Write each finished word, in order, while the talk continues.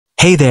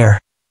Hey there,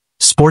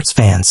 sports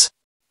fans.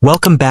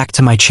 Welcome back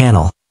to my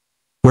channel,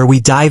 where we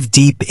dive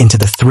deep into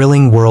the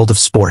thrilling world of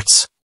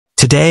sports.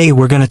 Today,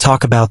 we're going to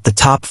talk about the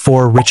top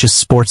 4 richest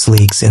sports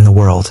leagues in the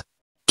world.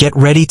 Get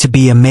ready to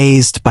be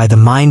amazed by the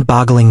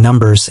mind-boggling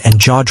numbers and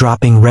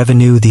jaw-dropping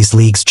revenue these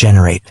leagues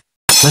generate.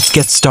 Let's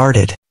get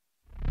started.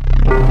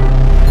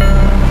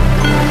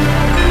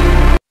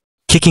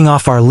 Kicking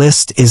off our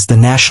list is the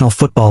National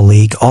Football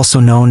League,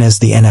 also known as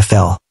the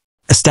NFL.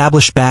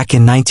 Established back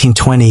in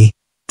 1920,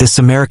 this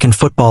American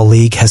football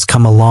league has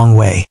come a long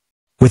way.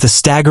 With a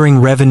staggering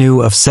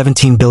revenue of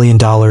 $17 billion in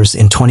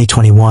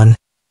 2021,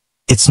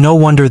 it's no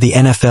wonder the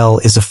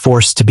NFL is a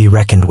force to be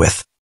reckoned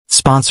with.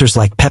 Sponsors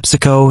like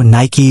PepsiCo,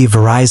 Nike,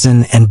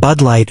 Verizon, and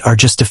Bud Light are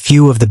just a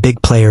few of the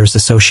big players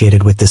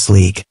associated with this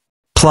league.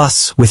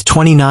 Plus, with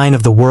 29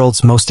 of the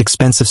world's most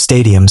expensive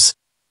stadiums,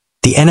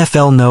 the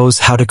NFL knows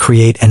how to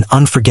create an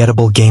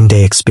unforgettable game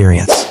day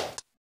experience.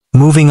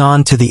 Moving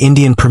on to the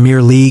Indian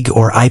Premier League,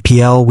 or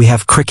IPL, we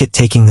have cricket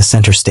taking the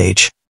center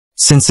stage.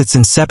 Since its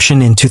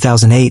inception in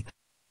 2008,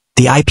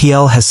 the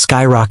IPL has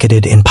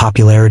skyrocketed in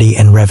popularity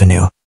and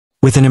revenue.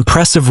 With an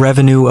impressive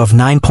revenue of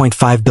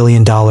 $9.5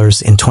 billion in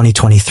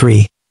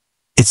 2023,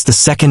 it's the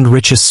second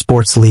richest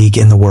sports league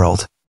in the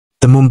world.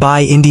 The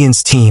Mumbai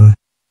Indians team,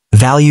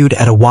 valued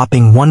at a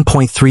whopping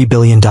 $1.3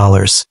 billion,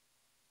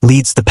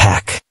 leads the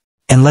pack.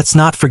 And let's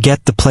not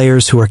forget the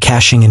players who are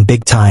cashing in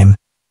big time,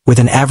 with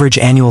an average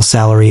annual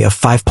salary of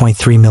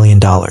 $5.3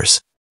 million.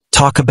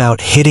 Talk about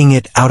hitting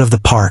it out of the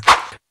park.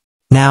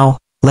 Now,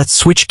 let's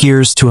switch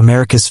gears to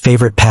America's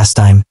favorite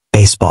pastime,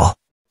 baseball.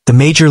 The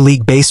Major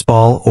League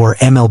Baseball, or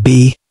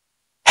MLB,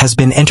 has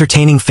been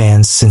entertaining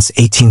fans since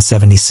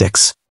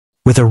 1876.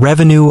 With a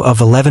revenue of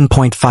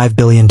 $11.5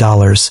 billion,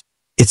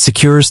 it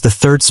secures the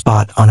third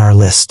spot on our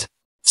list.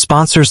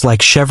 Sponsors like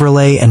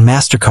Chevrolet and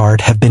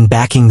MasterCard have been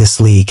backing this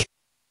league,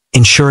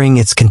 ensuring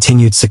its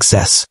continued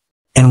success.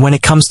 And when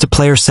it comes to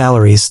player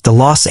salaries, the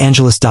Los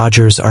Angeles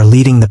Dodgers are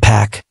leading the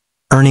pack,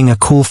 earning a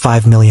cool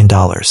 $5 million.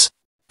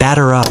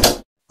 Batter up.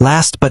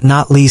 Last but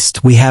not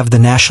least, we have the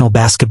National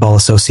Basketball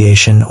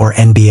Association, or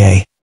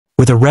NBA.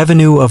 With a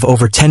revenue of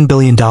over $10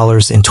 billion in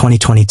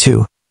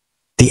 2022,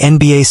 the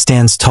NBA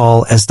stands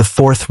tall as the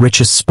 4th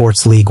richest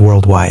sports league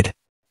worldwide.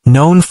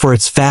 Known for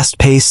its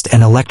fast-paced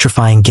and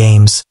electrifying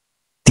games,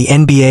 the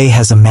NBA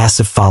has a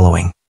massive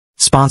following.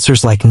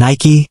 Sponsors like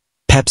Nike,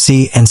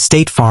 Pepsi, and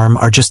State Farm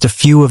are just a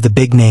few of the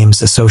big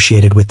names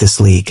associated with this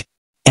league.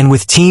 And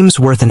with teams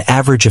worth an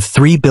average of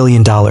 $3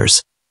 billion,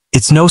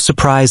 it's no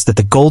surprise that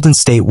the Golden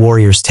State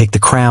Warriors take the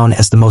crown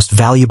as the most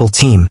valuable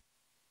team,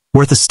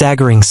 worth a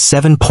staggering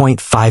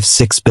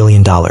 $7.56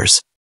 billion.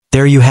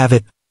 There you have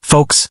it,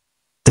 folks,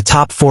 the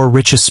top 4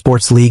 richest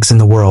sports leagues in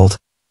the world,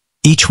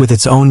 each with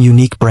its own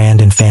unique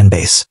brand and fan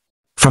base.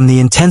 From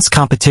the intense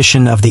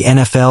competition of the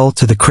NFL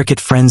to the cricket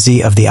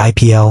frenzy of the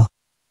IPL,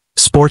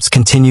 sports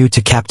continue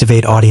to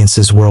captivate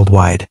audiences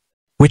worldwide.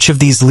 Which of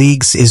these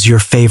leagues is your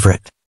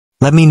favorite?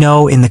 Let me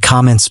know in the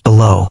comments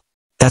below.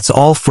 That's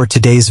all for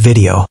today's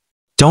video.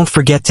 Don't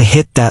forget to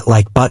hit that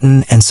like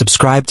button and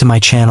subscribe to my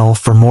channel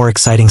for more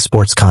exciting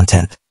sports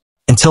content.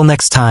 Until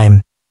next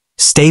time,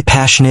 stay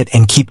passionate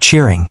and keep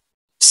cheering.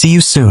 See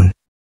you soon.